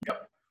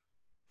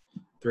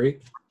Three,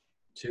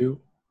 two,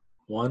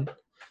 one.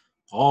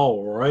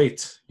 All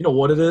right. You know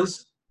what it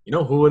is? You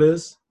know who it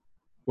is?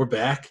 We're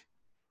back.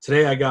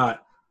 Today I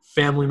got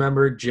family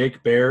member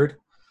Jake Baird.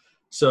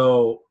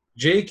 So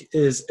Jake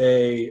is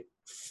a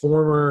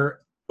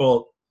former, a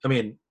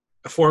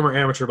former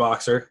amateur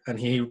boxer, and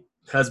he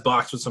has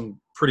boxed with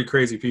some pretty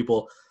crazy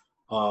people.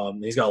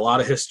 He's got a lot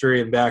of history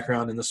and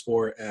background in the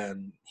sport,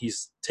 and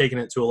he's taken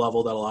it to a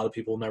level that a lot of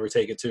people never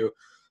take it to.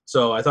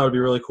 So I thought it'd be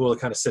really cool to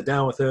kind of sit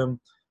down with him,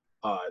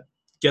 uh,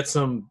 get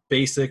some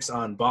basics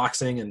on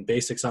boxing and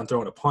basics on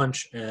throwing a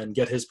punch, and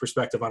get his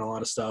perspective on a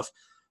lot of stuff.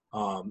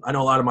 I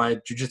know a lot of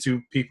my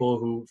jiu-jitsu people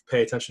who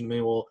pay attention to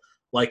me will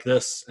like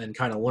this and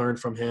kind of learn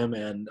from him,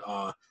 and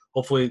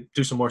hopefully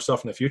do some more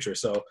stuff in the future.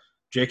 So,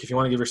 Jake, if you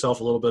want to give yourself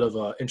a little bit of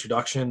an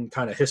introduction,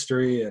 kind of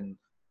history, and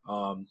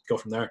go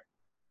from there.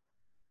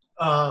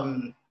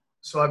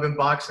 So I've been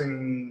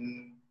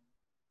boxing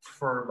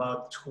for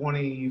about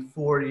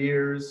 24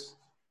 years.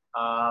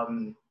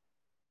 I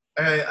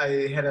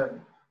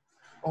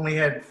only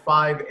had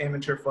 5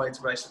 amateur fights,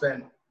 but I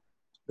spent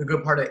a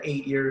good part of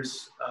 8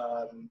 years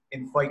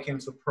in fight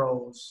camps with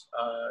pros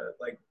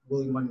like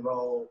Willie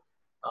Monroe,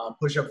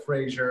 Push Up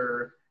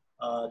Frazier,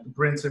 the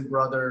Brinson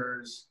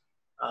brothers,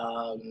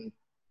 and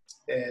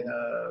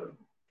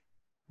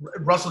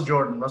Russell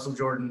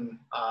Jordan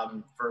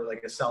for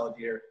like a solid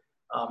year.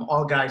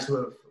 All guys who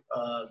have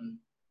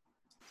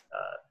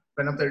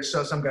been up there.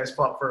 So some guys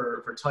fought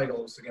for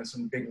titles against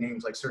some big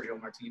names like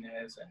Sergio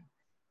Martinez and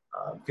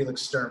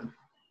Felix Sturm.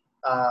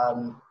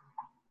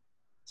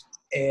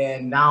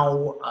 And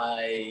now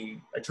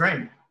I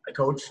train, I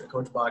coach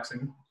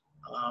boxing.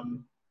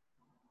 And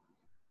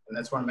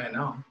that's where I'm at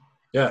now.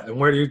 Yeah. And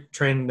where do you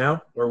train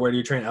now? Or where do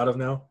you train out of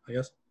now, I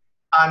guess?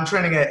 I'm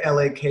training at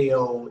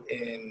LAKO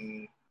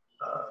in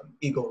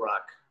Eagle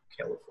Rock,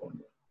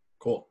 California.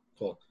 Cool.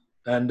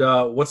 And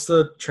what's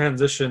the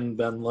transition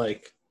been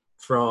like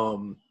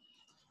from,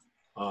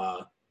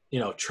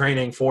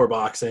 training for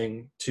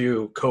boxing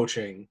to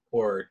coaching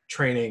or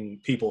training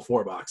people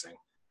for boxing?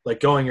 Like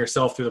going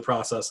yourself through the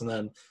process and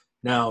then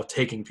now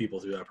taking people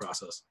through that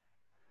process.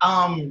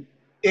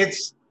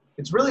 It's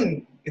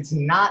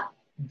not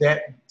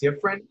that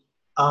different.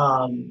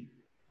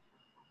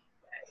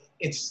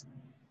 It's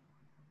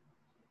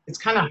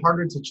kind of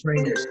harder to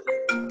train yourself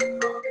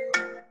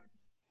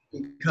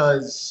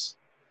because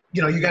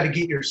you got to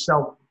keep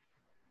yourself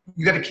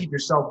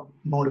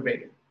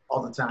motivated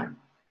all the time.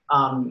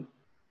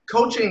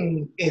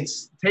 Coaching,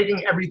 it's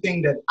taking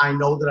everything that I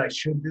know that I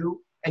should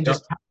do and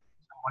just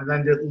and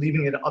then just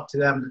leaving it up to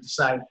them to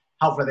decide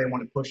how far they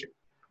want to push it.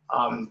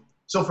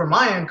 So for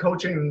my end,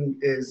 coaching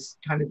is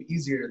kind of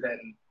easier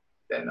than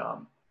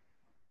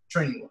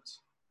training was.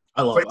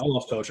 I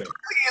love coaching.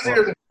 It's really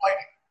easier than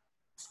fighting.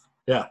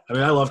 Yeah, I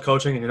mean, I love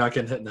coaching, and you're not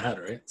getting hit in the head,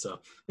 right?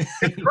 So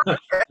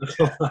it's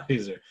a lot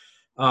easier.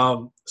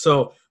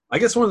 So I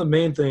guess one of the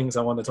main things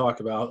I want to talk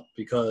about,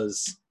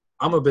 because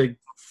I'm a big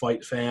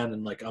fight fan,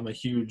 and like I'm a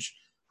huge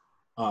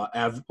I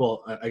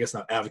guess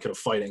not advocate of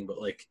fighting,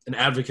 but like an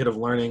advocate of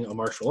learning a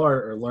martial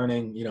art or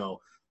learning,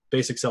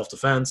 basic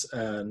self-defense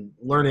and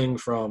learning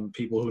from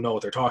people who know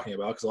what they're talking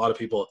about. Because a lot of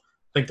people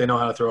think they know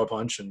how to throw a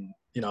punch, and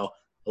a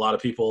lot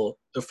of people,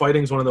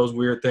 fighting is one of those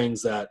weird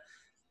things that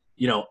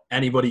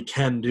anybody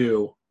can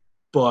do,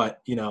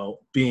 but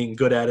being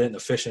good at it and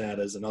efficient at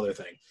it is another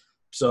thing.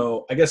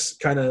 So I guess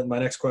kind of my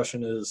next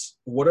question is,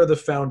 what are the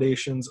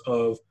foundations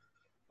of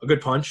a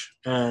good punch,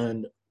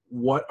 and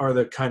what are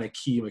the kind of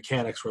key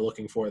mechanics we're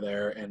looking for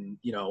there? And,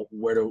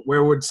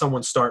 where would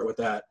someone start with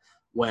that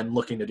when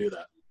looking to do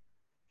that?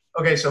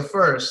 Okay, so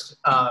first,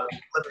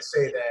 let's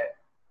say that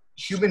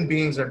human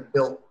beings are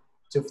built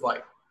to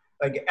fight.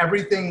 Like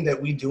everything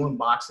that we do in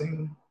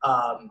boxing,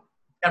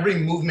 every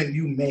movement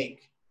you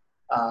make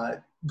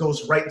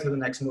goes right into the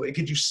next move. It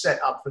gets you set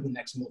up for the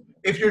next movement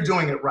if you're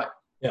doing it right,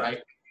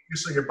 right?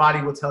 So your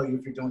body will tell you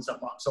if you're doing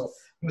something wrong. So I'm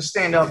going to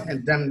stand up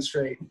and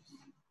demonstrate.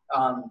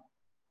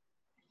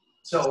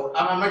 So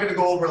I'm not going to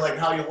go over like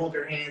how you hold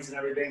your hands and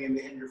everything and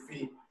your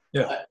feet.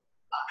 Yeah. I'm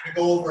going to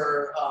go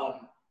over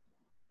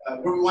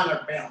where we want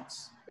our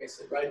balance,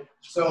 basically, right?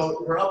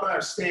 So we're up in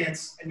our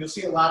stance, and you'll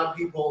see a lot of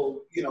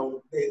people,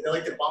 they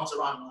like to bounce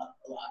around a lot,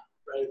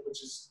 right?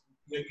 Which is,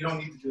 you don't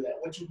need to do that.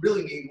 What you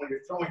really need when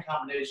you're throwing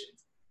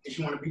combinations is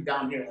you want to be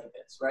down here like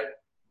this, right?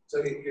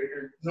 So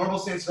your normal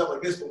stance is up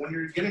like this, but when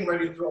you're getting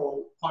ready to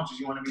throw punches,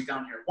 you want to be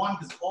down here. One,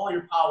 because all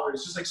your power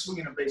is just like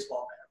swinging a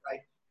baseball bat,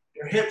 right?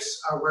 Your hips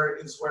are where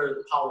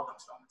the power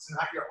comes from. It's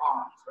not your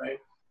arms,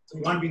 right? So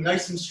you want to be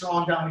nice and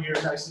strong down here,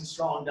 nice and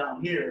strong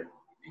down here,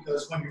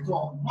 because when you're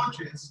throwing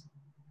punches,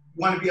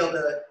 you want to be able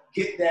to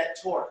get that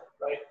torque,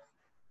 right?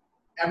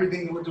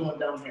 Everything that we're doing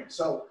down here.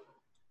 So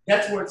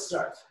that's where it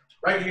starts.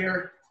 Right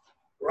here,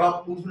 we're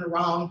up, moving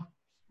around.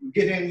 You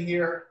get in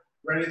here,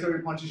 ready to throw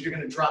your punches. You're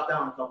going to drop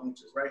down a couple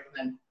inches, right? And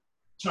then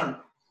turn.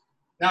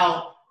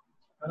 Now,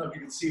 I don't know if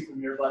you can see from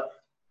here,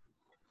 but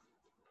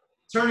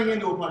turning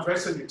into a punch, right?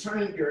 So you're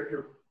turning,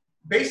 you're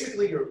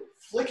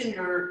flicking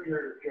your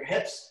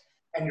hips,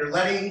 and you're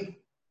letting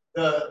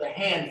the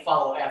hand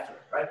follow after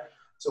it, right?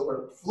 So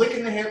we're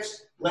flicking the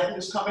hips, letting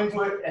this come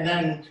into it, and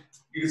then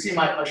you can see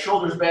my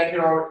shoulders back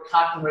here are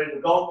cocked and ready to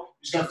go.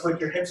 You're just gonna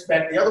flick your hips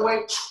back the other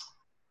way,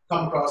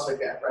 come across like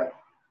that, right?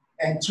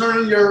 And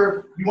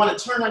you want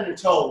to turn on your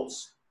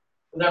toes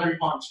with every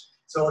punch.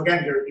 So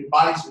again, your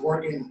body's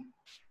working,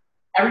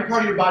 every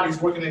part of your body is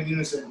working in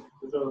unison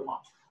with the other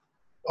punch.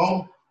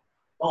 Boom,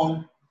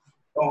 boom,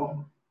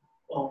 boom,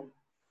 boom,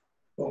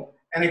 boom.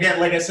 And again,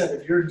 like I said,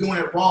 if you're doing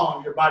it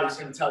wrong, your body's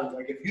going to tell you.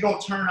 Like if you don't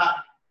turn on,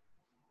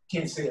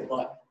 can't say it,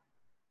 but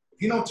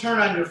if you don't turn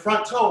on your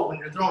front toe when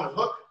you're throwing a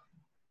hook,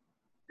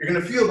 you're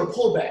going to feel the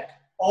pullback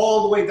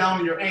all the way down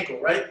to your ankle,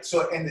 right?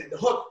 So, and the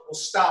hook will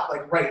stop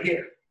like right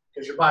here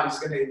because your body's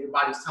telling you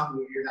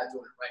you're not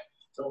doing it right.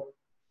 So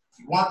if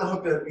you want the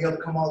hook to be able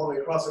to come all the way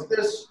across like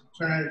this,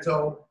 turn on your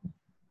toe,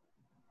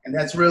 and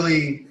that's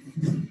really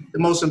the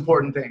most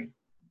important thing.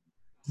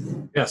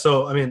 Yeah.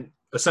 So, I mean,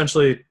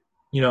 essentially,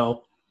 you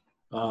know,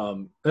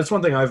 that's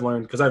one thing I've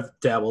learned because I've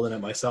dabbled in it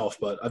myself,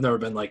 but I've never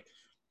been like,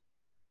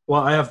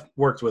 well, I have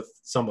worked with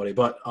somebody,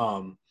 but,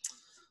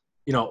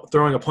 you know,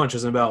 throwing a punch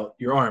isn't about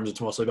your arms.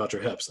 It's mostly about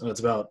your hips, and it's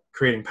about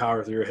creating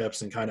power through your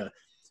hips and kind of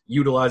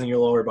utilizing your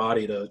lower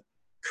body to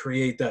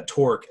create that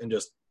torque and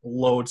just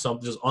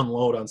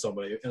unload on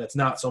somebody. And it's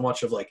not so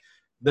much of like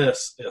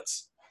this,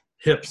 it's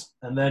hips.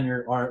 And then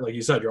your arm, like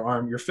you said,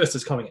 your fist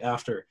is coming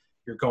after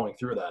you're going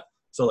through that.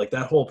 So like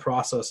that whole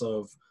process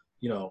of,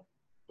 you know,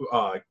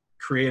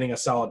 creating a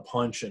solid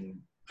punch and,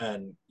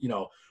 you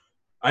know,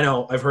 I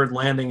know I've heard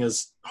landing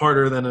is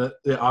harder than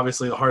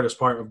obviously the hardest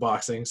part of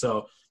boxing.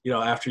 So, you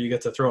know, after you get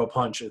to throw a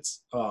punch,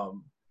 it's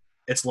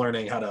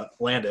learning how to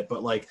land it,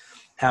 but like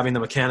having the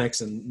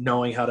mechanics and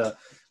knowing how to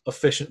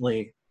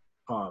efficiently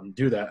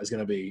do that is going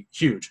to be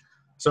huge.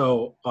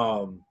 So,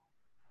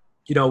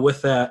 you know,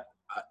 with that,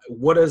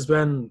 what has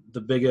been the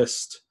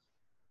biggest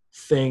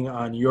thing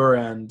on your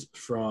end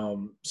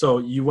so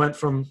you went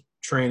from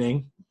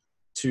training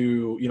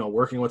to, you know,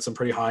 working with some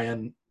pretty high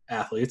end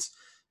athletes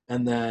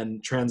and then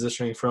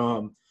transitioning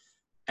from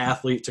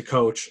athlete to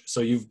coach. So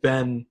you've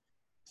been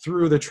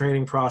through the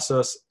training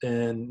process,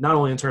 and not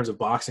only in terms of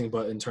boxing,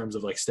 but in terms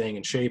of like staying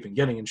in shape and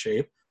getting in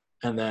shape,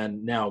 and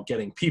then now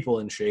getting people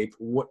in shape.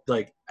 What,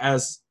 like,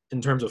 as in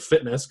terms of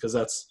fitness, because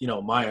that's, you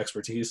know, my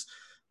expertise,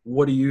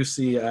 what do you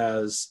see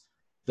as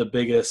the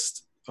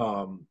biggest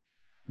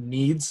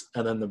needs,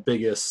 and then the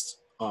biggest,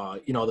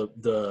 you know,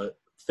 the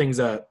things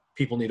that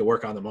people need to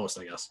work on the most,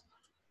 I guess?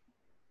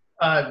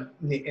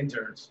 The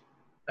endurance.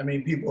 I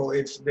mean, people,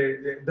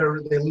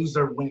 they lose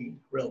their wind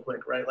real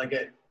quick, right? Like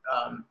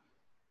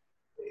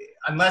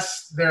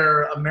unless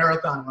they're a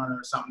marathon runner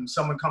or something,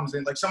 someone comes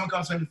in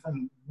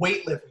from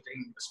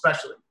weightlifting,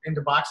 especially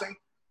into boxing,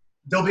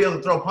 they'll be able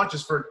to throw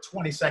punches for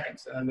 20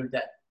 seconds and then they're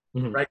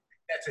dead, right?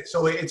 That's it.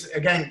 So it's,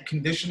 again,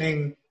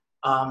 conditioning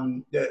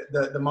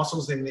the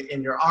muscles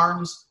in your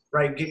arms,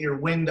 right? Getting your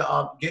wind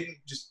up,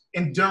 just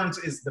endurance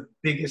is the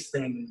biggest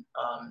thing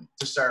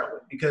to start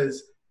with,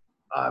 because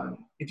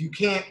if you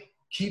can't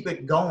keep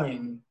it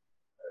going,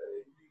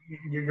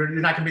 you're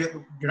not going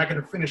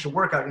to finish a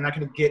workout. You're not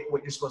going to get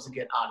what you're supposed to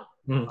get out of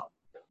it.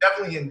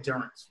 Definitely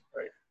endurance,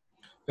 right?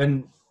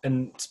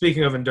 And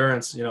speaking of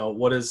endurance, you know,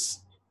 what is,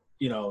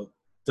 you know,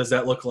 does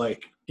that look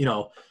like, you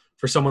know,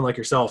 for someone like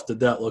yourself?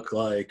 Did that look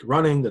like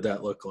running? Did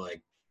that look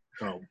like,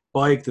 you know,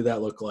 bike? Did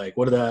that look like,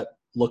 what did that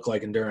look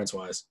like endurance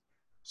wise?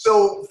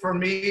 So for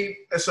me,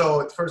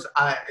 first,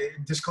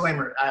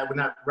 disclaimer, I would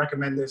not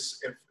recommend this.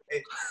 If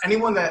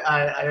anyone that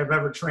I have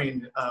ever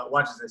trained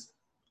watches this,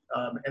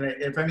 and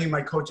if any of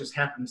my coaches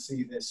happen to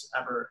see this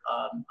ever,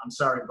 I'm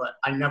sorry, but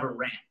I never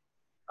ran.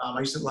 I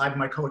used to lie to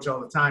my coach all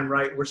the time,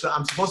 right?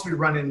 I'm supposed to be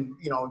running,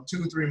 you know,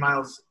 2-3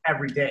 miles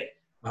every day.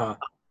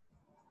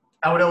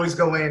 I would always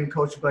go in,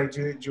 coach would be like,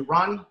 do you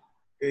run?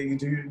 You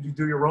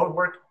do your road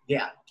work?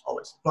 Yeah,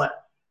 always.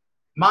 But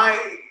and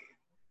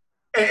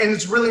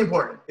it's really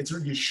important.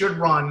 You should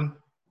run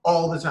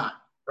all the time,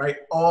 right?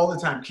 All the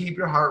time. Keep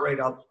your heart rate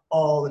up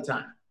all the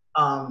time.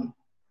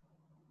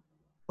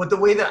 But the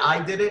way that I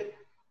did it,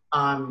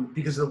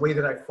 because of the way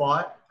that I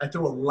fought, I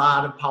threw a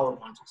lot of power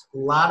punches, a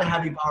lot of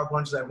heavy power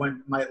punches.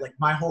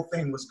 My whole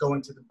thing was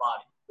going to the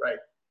body, right?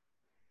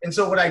 And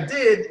so what I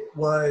did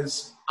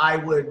was I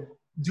would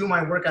do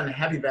my work on the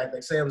heavy bag.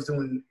 Like say I was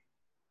doing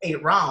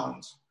 8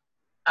 rounds,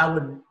 I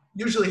would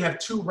usually have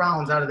 2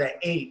 rounds out of that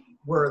 8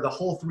 where the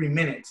whole 3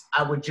 minutes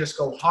I would just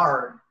go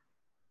hard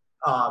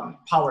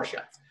power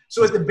shots.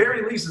 So at the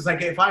very least, it's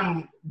like if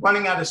I'm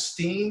running out of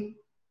steam,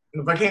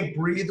 and if I can't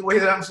breathe the way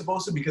that I'm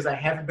supposed to because I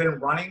haven't been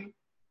running,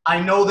 I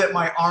know that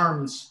my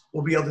arms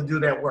will be able to do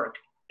that work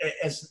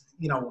as,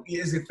 you know,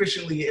 as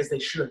efficiently as they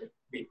should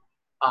be.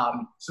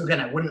 So again,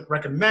 I wouldn't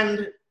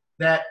recommend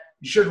that.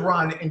 You should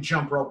run and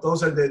jump rope.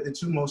 Those are the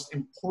 2 most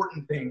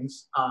important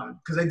things.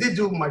 Because I did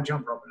do my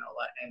jump rope and all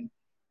that.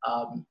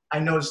 And I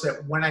noticed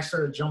that when I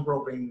started jump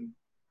roping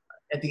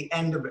at the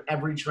end of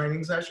every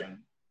training session,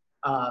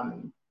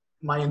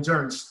 my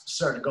endurance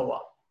started to go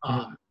up.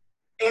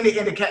 And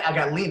I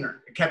got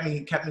leaner. It kept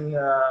me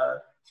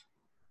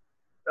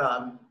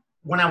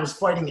when I was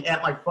fighting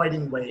at my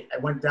fighting weight, I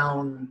went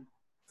down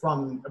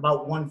from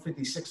about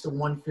 156 to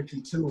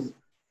 152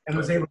 and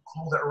was able to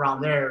hold it around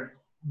there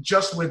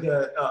just with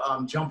the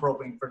jump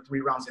roping for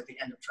 3 rounds at the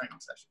end of training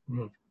session.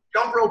 Mm-hmm.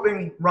 Jump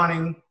roping,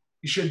 running,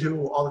 you should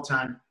do all the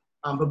time.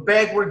 But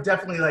bag work,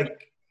 definitely,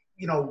 like,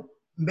 you know,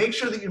 make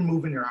sure that you're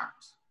moving your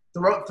arms.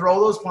 Throw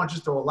those punches,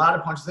 throw a lot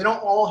of punches. They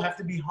don't all have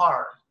to be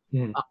hard.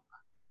 Mm-hmm.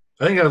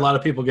 I think a lot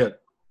of people get,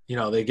 you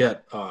know, they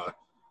get, I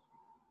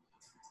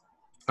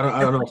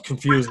don't know if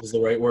confused is the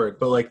right word,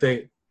 but like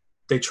they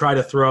try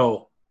to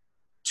throw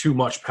too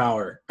much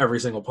power every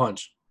single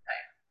punch.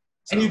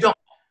 So. And you don't.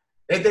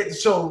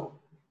 So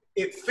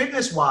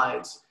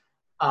fitness-wise,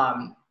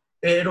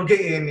 it'll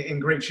get you in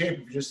great shape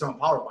if you're just throwing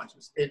power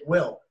punches. It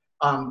will.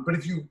 But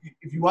if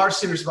you are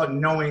serious about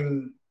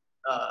knowing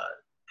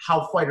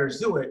how fighters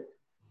do it,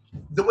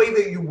 the way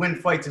that you win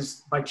fights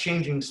is by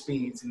changing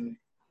speeds, and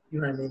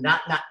you know what I mean.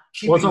 Not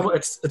keeping. Well,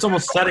 it's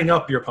almost setting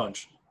up your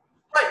punch.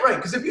 Right.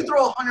 Because if you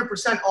throw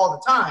 100% all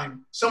the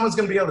time, someone's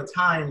going to be able to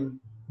time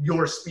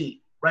your speed,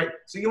 right?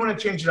 So you want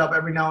to change it up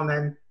every now and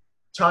then.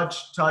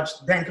 Touch,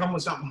 then come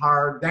with something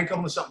hard, then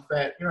come with something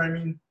fat. You know what I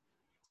mean?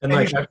 And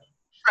like you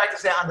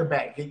practice that on the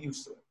bag, get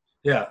used to it.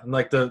 Yeah, and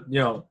like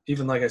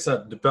even like I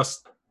said, the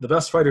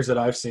best fighters that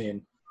I've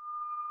seen,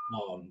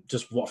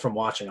 just from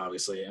watching,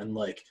 obviously, and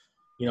like,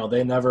 you know,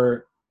 they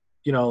never,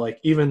 you know, like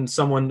even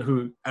someone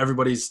who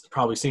everybody's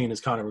probably seen is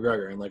Conor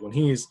McGregor, and like when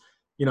he's,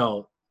 you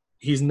know,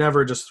 he's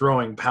never just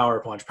throwing power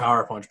punch.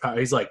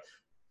 He's like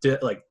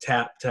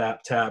tap,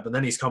 and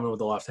then he's coming with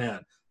the left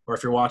hand. Or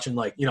if you're watching,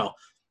 like, you know,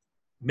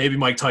 maybe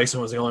Mike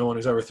Tyson was the only one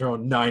who's ever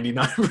thrown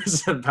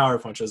 99% power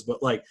punches,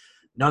 but like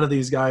none of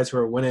these guys who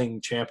are winning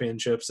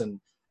championships and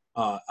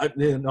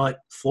like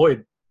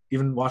Floyd,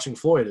 even watching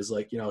Floyd is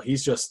like, you know,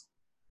 he's just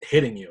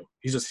hitting you.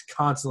 He's just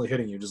constantly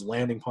hitting you, just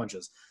landing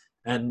punches.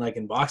 And like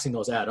in boxing,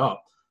 those add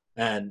up.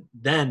 And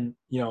then,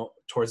 you know,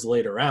 towards the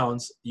later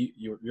rounds,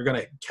 you're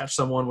going to catch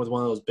someone with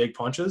one of those big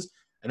punches,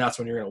 and that's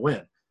when you're going to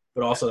win.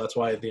 But also that's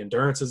why the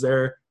endurance is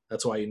there.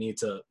 That's why you need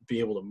to be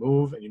able to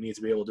move, and you need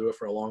to be able to do it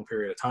for a long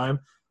period of time.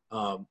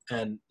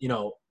 And, you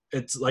know,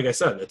 it's like I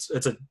said,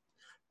 it's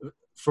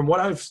from what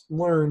I've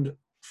learned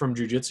from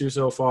jiu-jitsu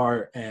so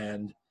far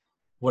and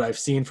what I've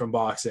seen from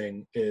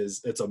boxing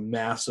is it's a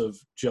massive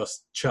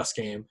just chess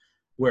game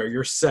where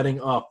you're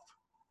setting up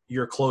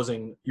your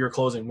closing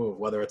move,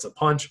 whether it's a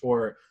punch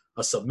or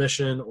a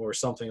submission or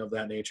something of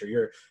that nature.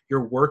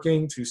 You're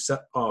working to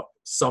set up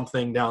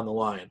something down the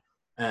line,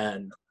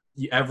 and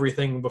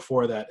everything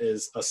before that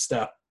is a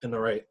step in the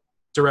right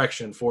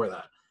direction for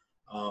that.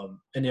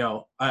 And, you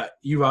know,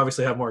 you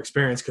obviously have more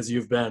experience because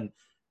you've been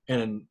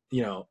in,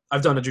 you know,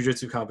 I've done a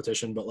jiu-jitsu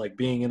competition, but like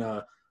being in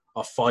a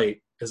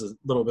fight is a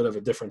little bit of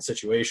a different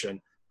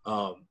situation.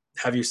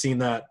 Have you seen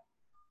that,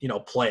 you know,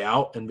 play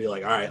out and be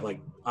like, all right, like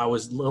I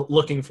was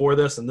looking for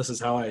this and this is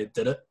how I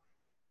did it?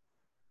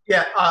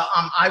 Yeah.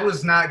 I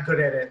was not good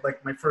at it.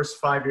 Like my first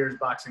 5 years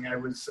boxing, I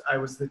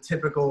was the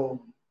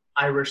typical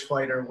Irish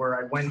fighter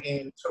where I went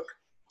in, took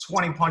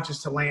 20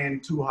 punches to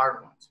land 2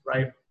 hard ones.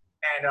 Right.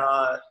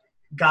 And,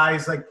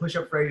 guys like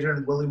Push-Up Frazier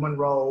and Willie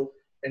Monroe,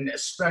 and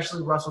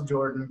especially Russell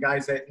Jordan,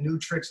 guys that knew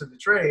tricks of the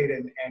trade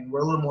and were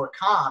a little more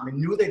calm and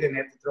knew they didn't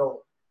have to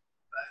throw,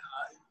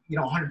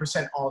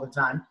 100% all the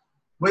time,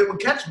 would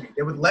catch me.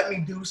 They would let me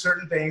do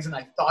certain things, and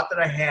I thought that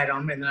I had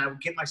them, and then I would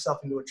get myself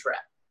into a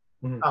trap.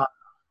 Mm-hmm.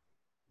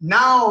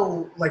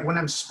 Now, like when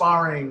I'm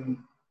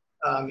sparring,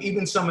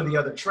 even some of the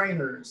other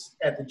trainers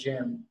at the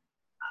gym,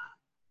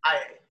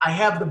 I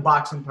have the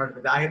boxing part of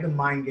it. I have the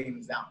mind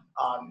games down.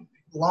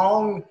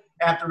 Long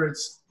after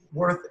it's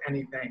worth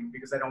anything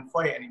because I don't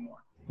fight anymore.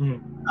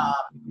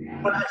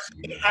 Mm-hmm. But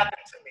it happened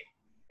to me.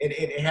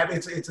 It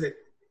happened.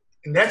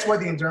 And that's why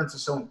the endurance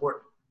is so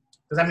important.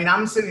 Because I mean,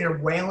 I'm sitting here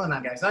wailing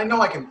on guys. I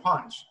know I can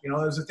punch. You know,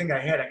 there's a thing I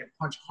had. I could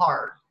punch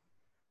hard.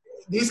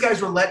 These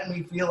guys were letting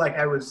me feel like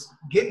I was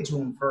getting to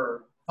them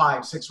for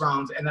 5-6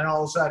 rounds, and then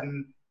all of a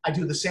sudden, I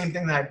do the same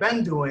thing that I've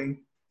been doing,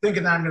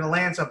 thinking that I'm going to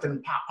land something,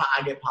 and pop,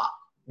 I get popped.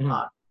 Mm-hmm.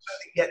 So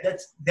yeah,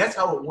 that's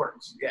how it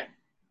works. Yeah.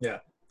 Yeah,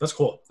 that's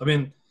cool. I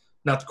mean,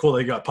 not cool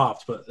that you got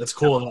popped, but it's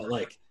cool that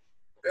like,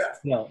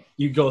 you know,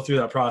 you go through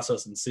that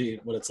process and see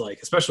what it's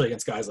like, especially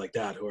against guys like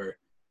that who are,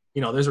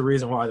 you know, there's a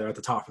reason why they're at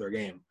the top of their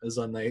game is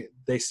when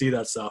they see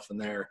that stuff and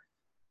they're,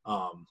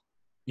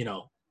 you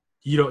know,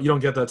 you don't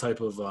get that type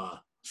of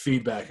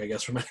feedback, I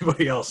guess, from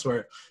anybody else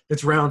where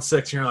it's round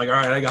 6 and you're like, all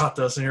right, I got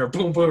this, and you're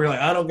boom, you're like,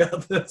 I don't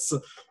got this.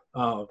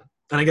 And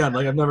again,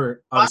 like I've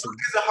never obviously.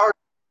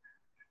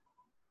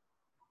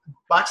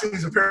 Boxing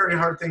is a very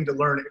hard thing to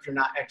learn if you're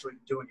not actually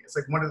doing it. It's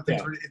like one of the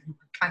things where you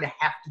kind of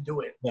have to do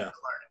it to learn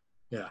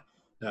it.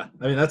 Yeah.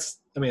 I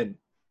mean,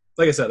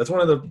 like I said, it's one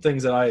of the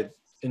things that I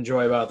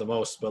enjoy about it the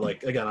most. But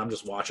like again, I'm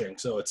just watching,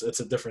 so it's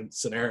a different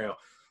scenario.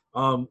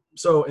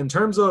 So in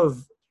terms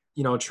of,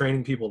 you know,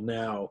 training people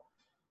now,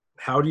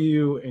 how do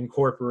you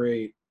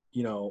incorporate,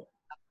 you know,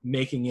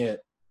 making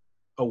it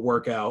a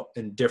workout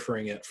and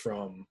differing it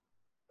from,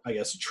 I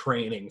guess,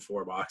 training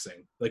for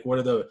boxing? Like, what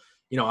are the,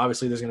 you know,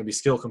 obviously there's going to be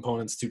skill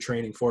components to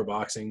training for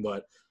boxing,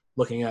 but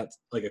looking at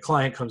like a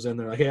client comes in,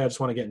 they're like, hey, I just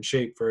want to get in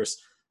shape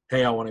first.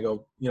 Hey, I want to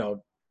go, you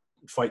know,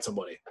 fight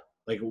somebody?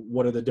 Like,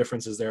 what are the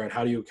differences there, and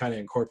how do you kind of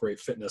incorporate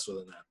fitness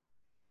within that?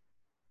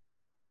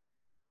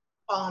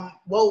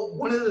 Well,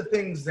 one of the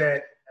things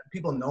that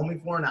people know me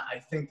for, and I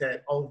think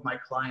that all of my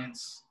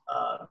clients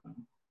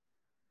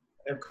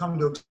have come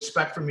to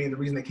expect from me, and the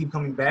reason they keep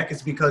coming back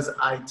is because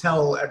I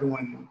tell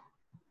everyone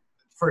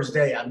first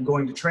day, I'm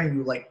going to train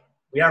you like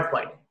we are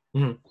fighting.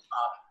 Mm-hmm.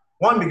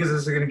 One, because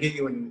this is going to get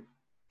you in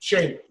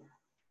shape,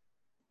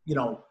 you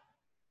know,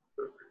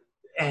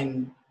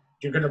 and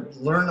you're going to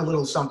learn a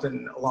little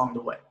something along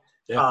the way.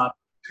 Yeah.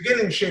 To get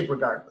in shape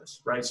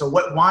regardless, right? So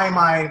why am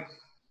I,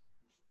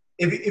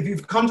 if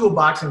you've come to a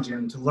boxing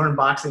gym to learn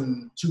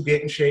boxing to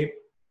get in shape,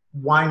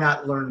 why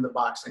not learn the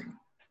boxing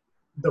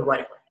the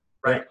right way,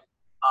 right?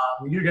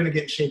 Yeah. You're going to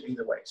get in shape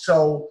either way.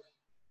 So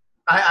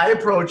I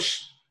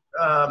approach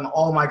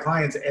all my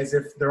clients as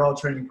if they're all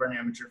training for an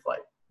amateur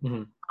fight.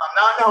 Mm-hmm.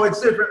 Now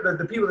it's different.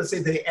 The people that say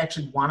they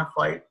actually want to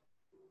fight,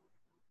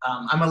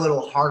 I'm a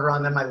little harder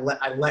on them. I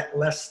let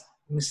less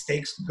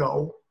mistakes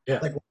go,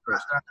 like on the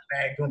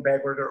bag, doing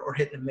bag work, or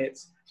hitting the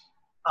mitts,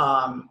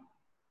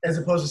 as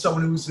opposed to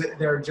someone who's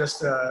they're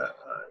just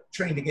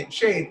trained to get in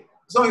shape.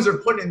 As long as they're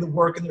putting in the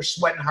work and they're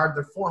sweating hard,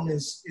 their form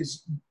is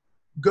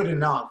good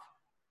enough.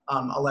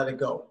 I'll let it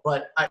go.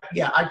 But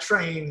I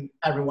train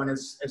everyone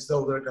as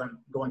though they're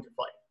going to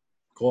fight.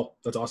 Cool.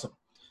 That's awesome.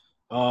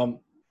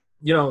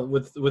 You know,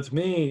 with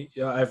me,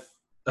 I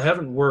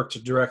haven't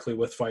worked directly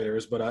with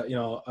fighters, but you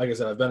know, like I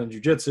said, I've been in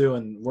jiu-jitsu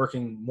and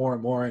working more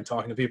and more and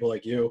talking to people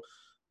like you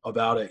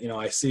about it. You know,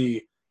 I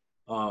see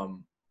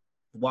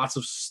lots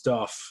of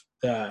stuff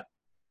that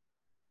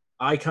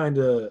I kind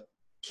of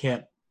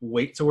can't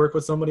wait to work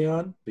with somebody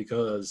on,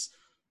 because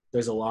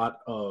there's a lot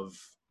of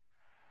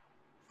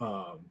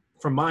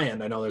from my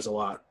end, I know there's a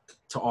lot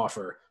to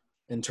offer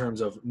in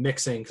terms of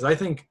mixing, because I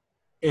think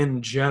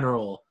in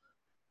general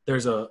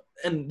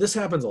and this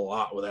happens a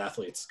lot with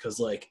athletes,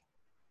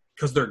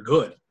 because they're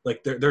good,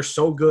 like they're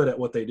so good at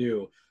what they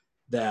do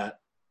that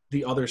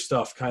the other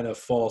stuff kind of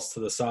falls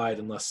to the side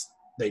unless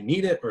they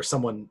need it or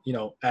someone, you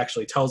know,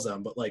 actually tells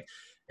them. But like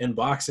in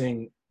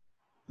boxing,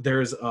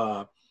 there's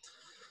almost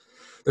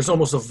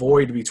a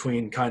void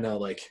between kind of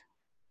like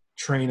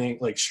training,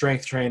 like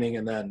strength training,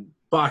 and then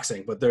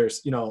boxing. But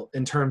there's, you know,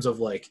 in terms of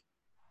like,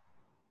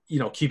 you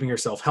know, keeping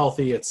yourself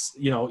healthy, it's,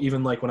 you know,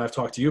 even like when I've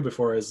talked to you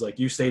before, is like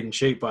you stayed in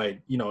shape by,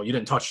 you know, you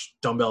didn't touch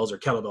dumbbells or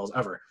kettlebells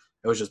ever.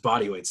 It was just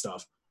body weight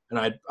stuff.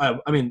 And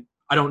I mean,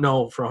 I don't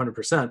know for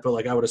 100%, but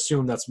like I would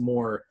assume that's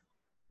more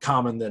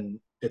common than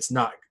it's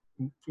not,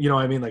 you know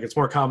what I mean? Like it's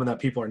more common that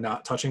people are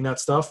not touching that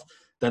stuff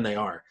than they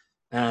are.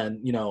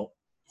 And, you know,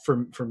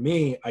 for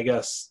me, I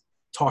guess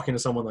talking to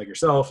someone like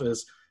yourself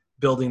is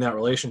building that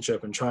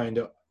relationship and trying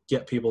to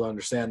get people to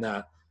understand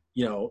that,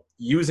 you know,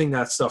 using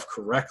that stuff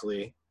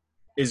correctly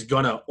is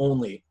going to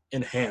only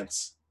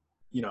enhance,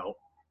 you know,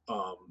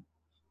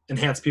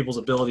 enhance people's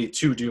ability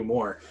to do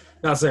more.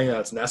 Not saying that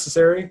it's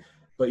necessary,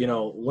 but, you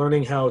know,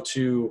 learning how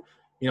to,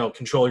 you know,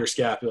 control your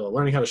scapula,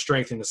 learning how to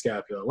strengthen the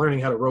scapula, learning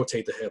how to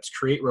rotate the hips,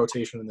 create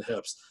rotation in the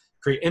hips,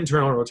 create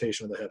internal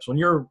rotation in the hips. When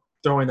you're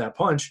throwing that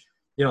punch,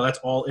 you know, that's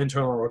all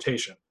internal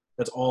rotation.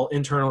 That's all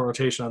internal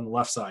rotation on the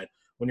left side.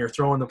 When you're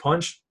throwing the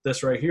punch,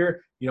 this right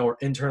here, you know, we're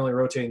internally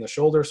rotating the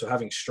shoulder. So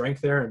having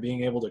strength there and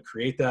being able to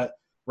create that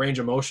range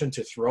of motion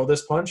to throw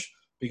this punch,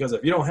 because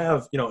if you don't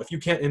have, you know, if you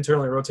can't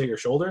internally rotate your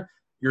shoulder,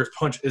 your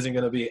punch isn't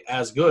going to be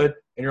as good,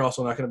 and you're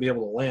also not going to be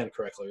able to land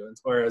correctly.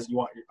 Whereas you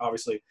want,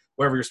 obviously,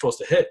 wherever you're supposed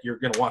to hit, you're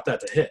going to want that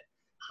to hit.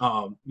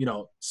 You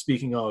know,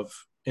 speaking of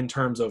in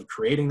terms of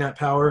creating that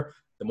power,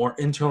 the more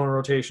internal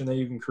rotation that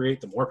you can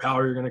create, the more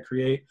power you're going to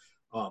create.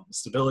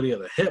 Stability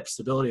of the hip,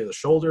 stability of the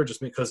shoulder,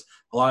 just because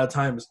a lot of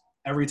times,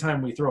 every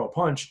time we throw a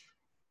punch,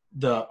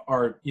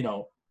 our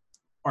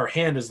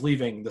hand is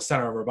leaving the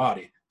center of our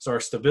body. So our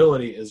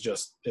stability is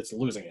just, it's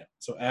losing it.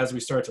 So as we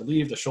start to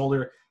leave, the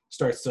shoulder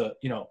starts to,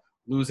 you know,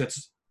 lose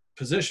its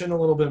position a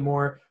little bit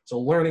more. So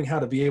learning how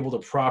to be able to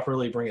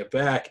properly bring it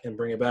back and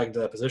bring it back into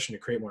that position to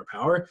create more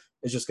power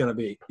is just going to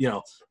be, you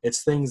know,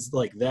 it's things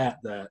like that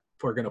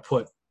we're going to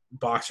put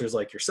boxers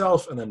like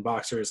yourself and then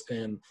boxers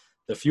in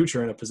the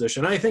future in a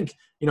position. I think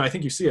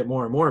you see it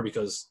more and more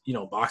because, you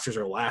know, boxers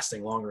are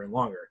lasting longer and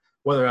longer,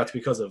 whether that's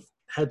because of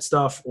head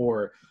stuff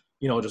or,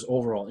 you know, just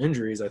overall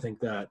injuries. I think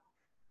that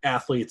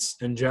athletes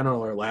in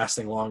general are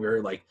lasting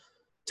longer. Like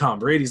Tom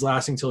Brady's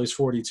lasting till he's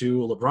 42.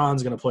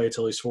 LeBron's going to play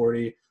till he's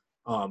 40.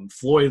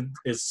 Floyd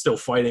is still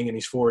fighting and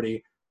he's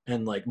 40.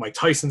 And like Mike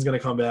Tyson's going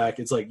to come back.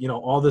 It's like, you know,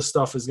 all this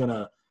stuff is going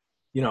to,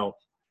 you know,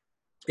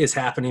 is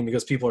happening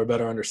because people are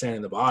better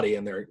understanding the body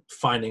and they're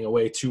finding a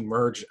way to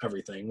merge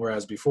everything.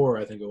 Whereas before,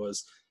 I think it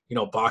was, you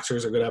know,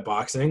 boxers are good at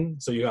boxing.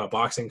 So you got a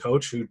boxing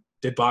coach who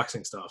did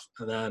boxing stuff.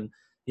 And then,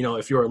 you know,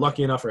 if you were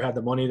lucky enough or had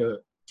the money to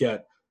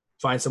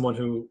find someone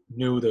who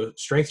knew the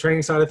strength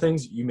training side of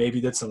things, you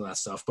maybe did some of that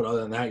stuff. But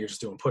other than that, you're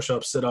just doing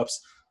push-ups,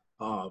 sit-ups,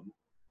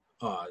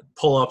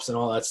 pull-ups and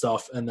all that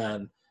stuff. And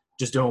then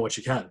just doing what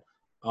you can.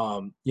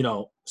 You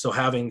know, so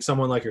having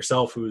someone like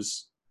yourself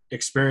who's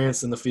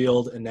experienced in the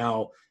field and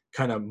now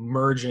kind of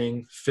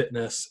merging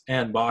fitness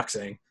and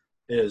boxing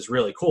is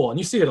really cool. And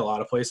you see it a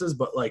lot of places,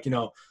 but like, you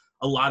know,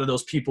 a lot of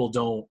those people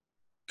don't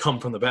come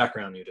from the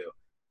background you do.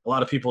 A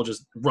lot of people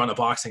just run a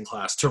boxing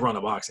class to run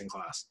a boxing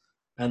class.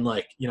 And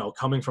like, you know,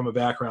 coming from a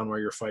background where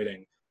you're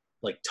fighting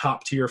like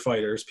top tier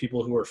fighters,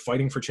 people who are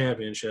fighting for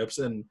championships,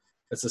 and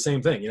it's the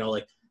same thing, you know,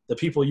 like the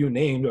people you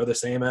named are the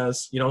same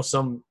as, you know,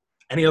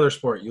 any other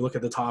sport. You look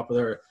at the top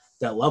of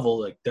that level,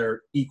 like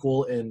they're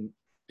equal in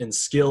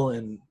skill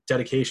and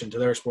dedication to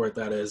their sport.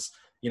 That is,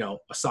 you know,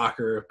 a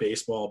soccer,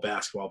 baseball,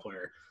 basketball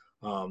player.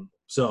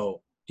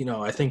 So, you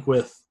know, I think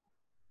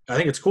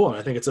it's cool. And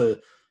I think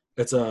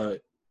it's a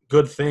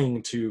good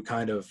thing to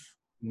kind of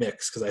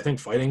mix, because I think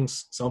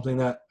fighting's something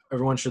that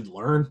everyone should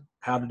learn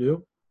how to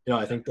do. You know,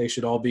 I think they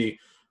should all be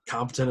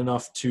competent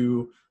enough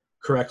to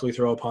correctly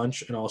throw a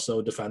punch and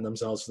also defend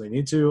themselves if they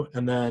need to.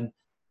 And then,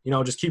 you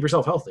know, just keep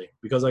yourself healthy,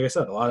 because like I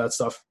said, a lot of that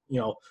stuff, you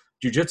know,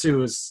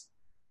 jiu-jitsu is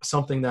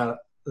something that,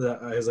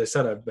 as I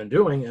said, I've been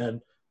doing,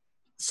 and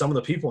some of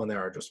the people in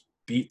there are just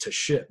beat to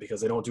shit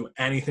because they don't do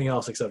anything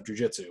else except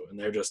jiu-jitsu, and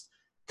they're just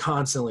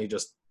constantly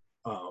just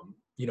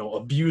you know,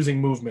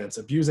 abusing movements,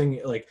 abusing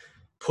like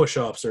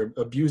push-ups, or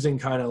abusing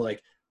kind of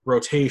like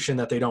rotation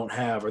that they don't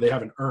have or they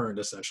haven't earned,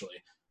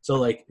 essentially. So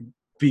like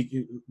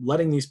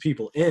letting these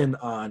people in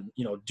on,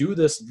 you know, do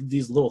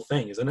these little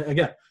things. And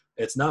again,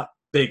 it's not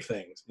big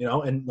things, you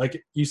know, and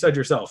like you said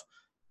yourself,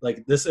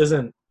 like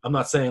I'm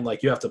not saying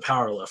like you have to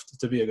power lift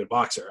to be a good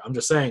boxer. I'm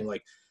just saying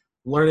like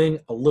learning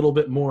a little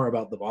bit more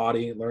about the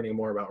body, learning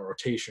more about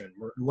rotation,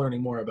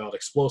 learning more about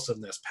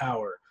explosiveness,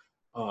 power,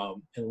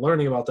 and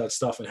learning about that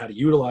stuff and how to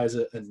utilize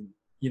it and,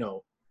 you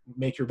know,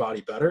 make your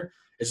body better.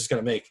 It's just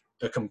going to make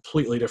a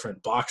completely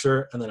different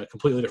boxer and then a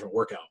completely different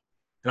workout.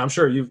 And I'm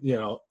sure you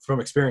know, from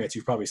experience,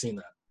 you've probably seen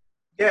that.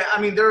 Yeah. I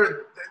mean,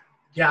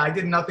 I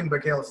did nothing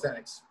but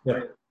calisthenics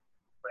when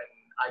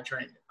I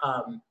trained.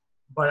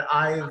 But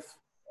I've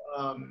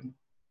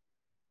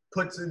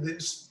put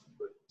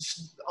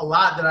a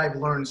lot that I've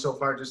learned so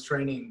far just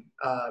training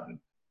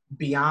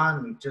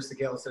beyond just the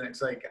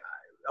calisthenics. Like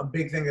a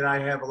big thing that I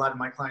have a lot of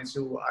my clients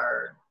who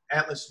are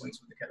atlas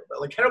swings with the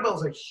kettlebell. Like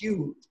kettlebells are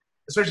huge,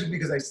 especially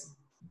because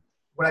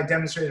what I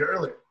demonstrated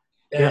earlier.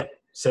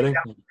 Sitting.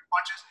 Punches.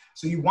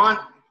 So you want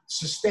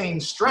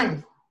sustained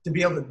strength to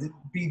be able to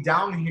be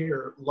down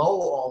here low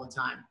all the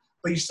time,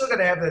 but you still got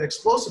to have that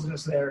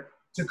explosiveness there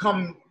to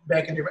come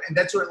back in. And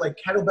that's where like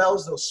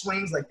kettlebells, those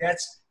swings, like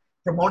that's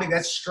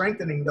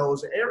strengthening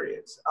those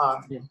areas. So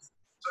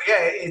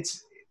yeah,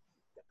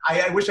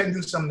 I wish I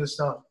knew some of this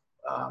stuff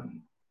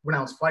when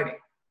I was fighting.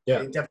 Yeah,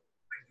 it definitely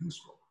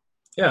useful.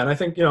 Yeah, and I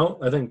think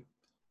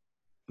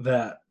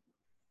that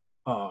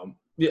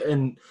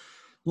and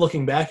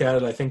looking back at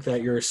it, I think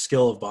that your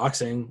skill of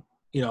boxing,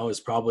 you know, is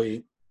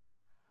probably,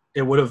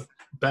 it would have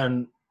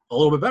been a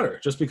little bit better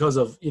just because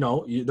of, you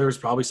know, there's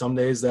probably some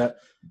days that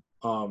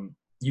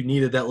you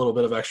needed that little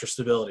bit of extra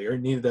stability, or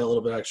you needed that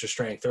little bit of extra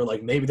strength, or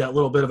like maybe that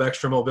little bit of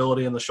extra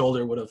mobility in the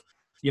shoulder would have,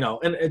 you know,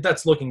 and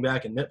that's looking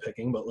back and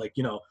nitpicking, but like,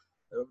 you know,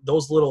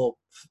 those little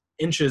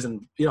inches,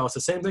 and, you know, it's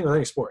the same thing with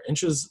any sport.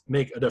 Inches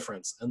make a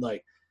difference. And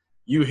like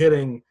you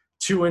hitting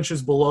 2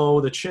 inches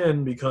below the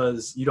chin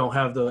because you don't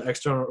have the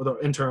external or the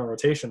internal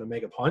rotation to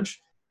make a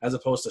punch, as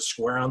opposed to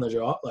square on the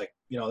jaw, like,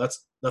 you know,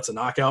 that's a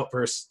knockout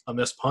versus a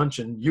missed punch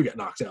and you get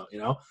knocked out, you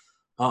know?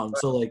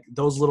 So like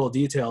those little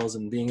details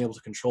and being able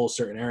to control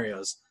certain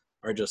areas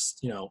are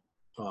just, you know,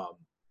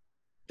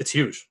 it's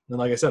huge. And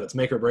like I said, it's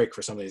make or break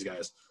for some of these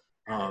guys.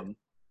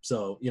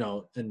 So, you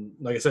know, and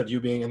like I said, you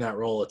being in that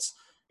role, it's,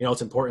 you know,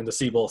 it's important to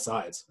see both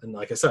sides. And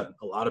like I said,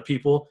 a lot of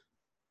people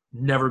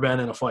never been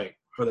in a fight,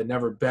 or they've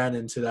never been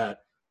into that,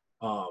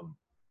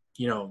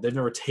 you know, they've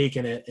never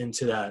taken it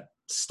into that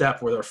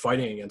step where they're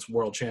fighting against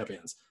world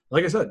champions.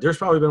 Like I said, there's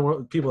probably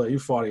been people that you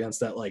fought against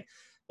that, like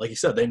you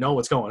said, they know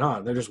what's going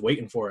on. They're just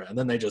waiting for it. And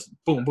then they just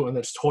boom, boom, and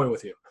they just toy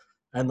with you.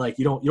 And like,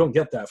 you don't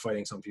get that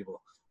fighting some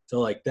people. So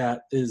like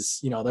that is,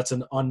 you know, that's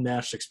an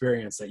unmatched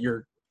experience that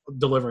you're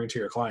delivering to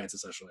your clients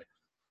essentially.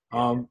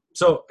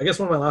 So I guess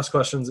one of my last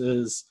questions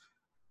is,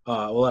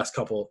 last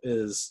couple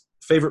is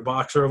favorite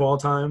boxer of all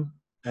time.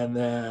 And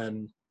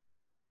then,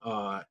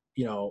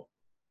 you know,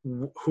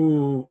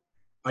 who,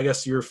 I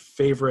guess, your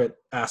favorite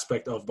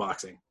aspect of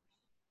boxing.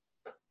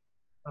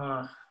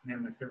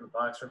 Man, my favorite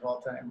boxer of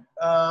all time.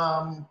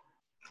 I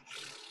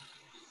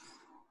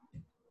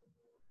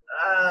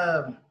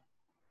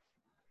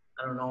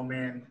don't know,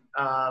 man.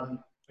 I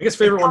guess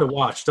favorite one to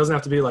watch. Doesn't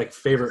have to be like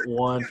favorite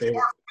one.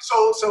 Favorite.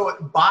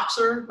 So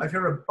boxer, my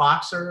favorite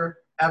boxer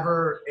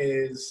ever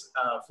is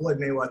Floyd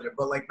Mayweather.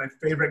 But like my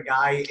favorite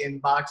guy in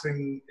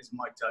boxing is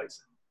Mike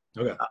Tyson.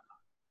 Okay.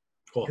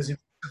 Cool. Because he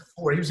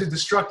was a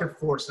destructive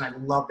force, and I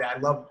love that. I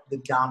love the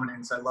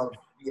dominance. I love,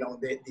 you know,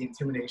 the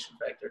intimidation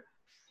factor.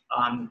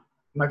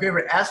 My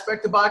favorite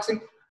aspect of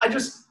boxing, I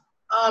just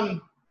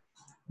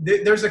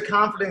there's a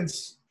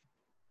confidence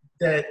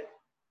that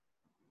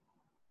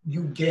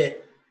you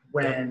get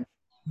when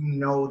you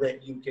know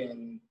that you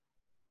can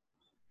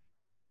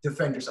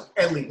defend yourself,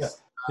 at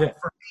least. Yeah.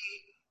 For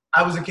me,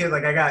 I was a kid,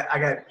 like I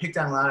got picked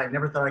on a lot. I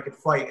never thought I could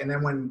fight. And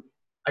then when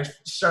I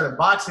started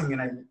boxing,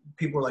 and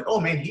people were like, "Oh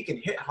man, he can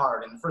hit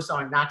hard." And the first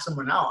time I knocked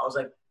someone out, I was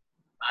like,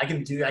 I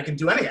can do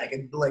anything. I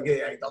can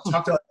I'll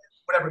talk to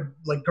whatever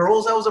like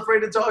girls I was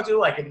afraid to talk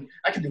to. I can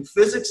do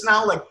physics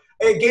now. Like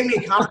it gave me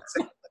a confidence.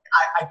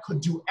 I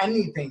could do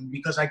anything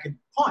because I could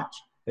punch.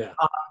 Yeah.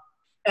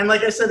 And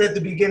like I said at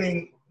the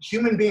beginning,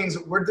 human beings,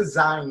 we're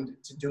designed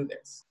to do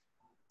this.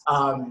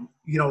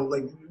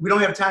 Like we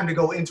don't have time to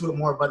go into it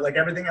more, but like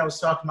everything I was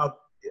talking about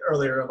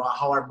earlier about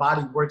how our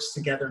body works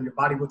together and your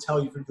body will tell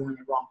you if you're doing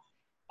it wrong.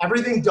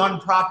 Everything done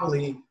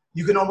properly,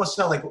 you can almost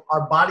tell like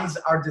our bodies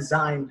are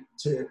designed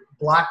to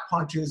block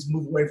punches,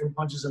 move away from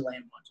punches, and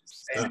land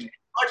punches. And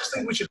I just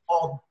think we should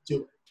all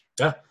do it.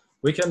 Yeah,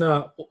 we can.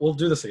 We'll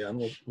do this again.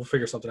 We'll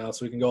figure something out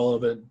so we can go a little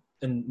bit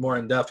more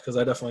in depth because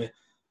I definitely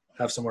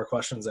have some more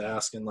questions to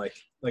ask. And like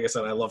I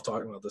said, I love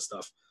talking about this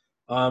stuff.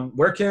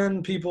 Where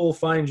can people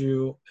find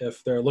you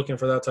if they're looking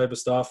for that type of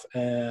stuff,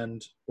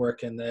 and where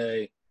can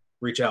they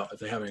reach out if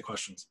they have any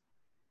questions?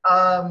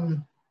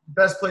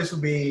 Best place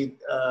would be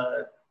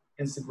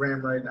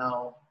Instagram right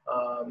now.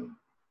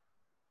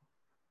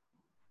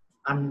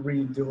 I'm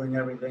redoing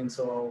everything,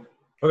 so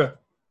okay.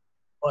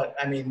 But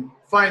I mean,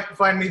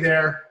 find me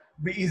there.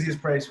 The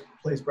easiest place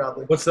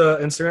probably. What's the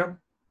Instagram?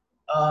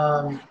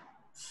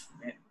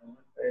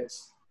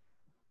 It's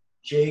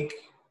Jake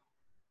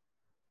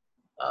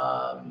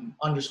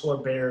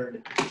 _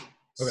 Baird.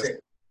 Okay.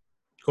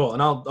 Cool,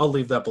 and I'll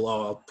leave that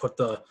below. I'll put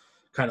the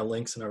kind of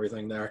links and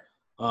everything there.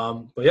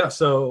 But yeah,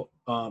 so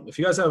if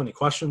you guys have any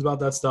questions about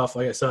that stuff,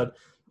 like I said,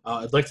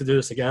 I'd like to do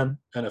this again,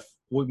 and if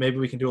maybe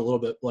we can do a little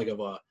bit like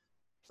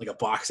a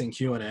boxing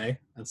Q&A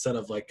instead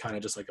of like kind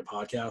of just like a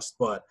podcast.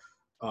 But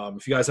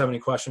if you guys have any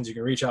questions, you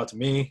can reach out to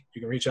me.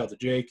 You can reach out to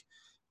Jake.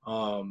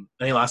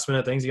 Any last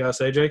minute things you gotta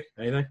say, Jake?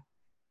 Anything?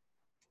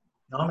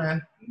 No,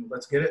 man.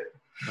 Let's get it.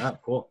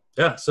 Cool.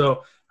 Yeah.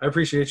 So I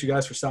appreciate you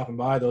guys for stopping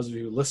by. Those of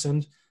you who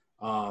listened.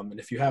 And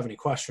if you have any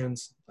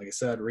questions, like I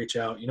said, reach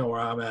out. You know where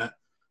I'm at.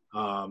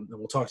 And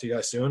we'll talk to you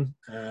guys soon.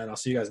 And I'll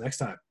see you guys next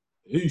time.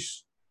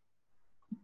 Peace.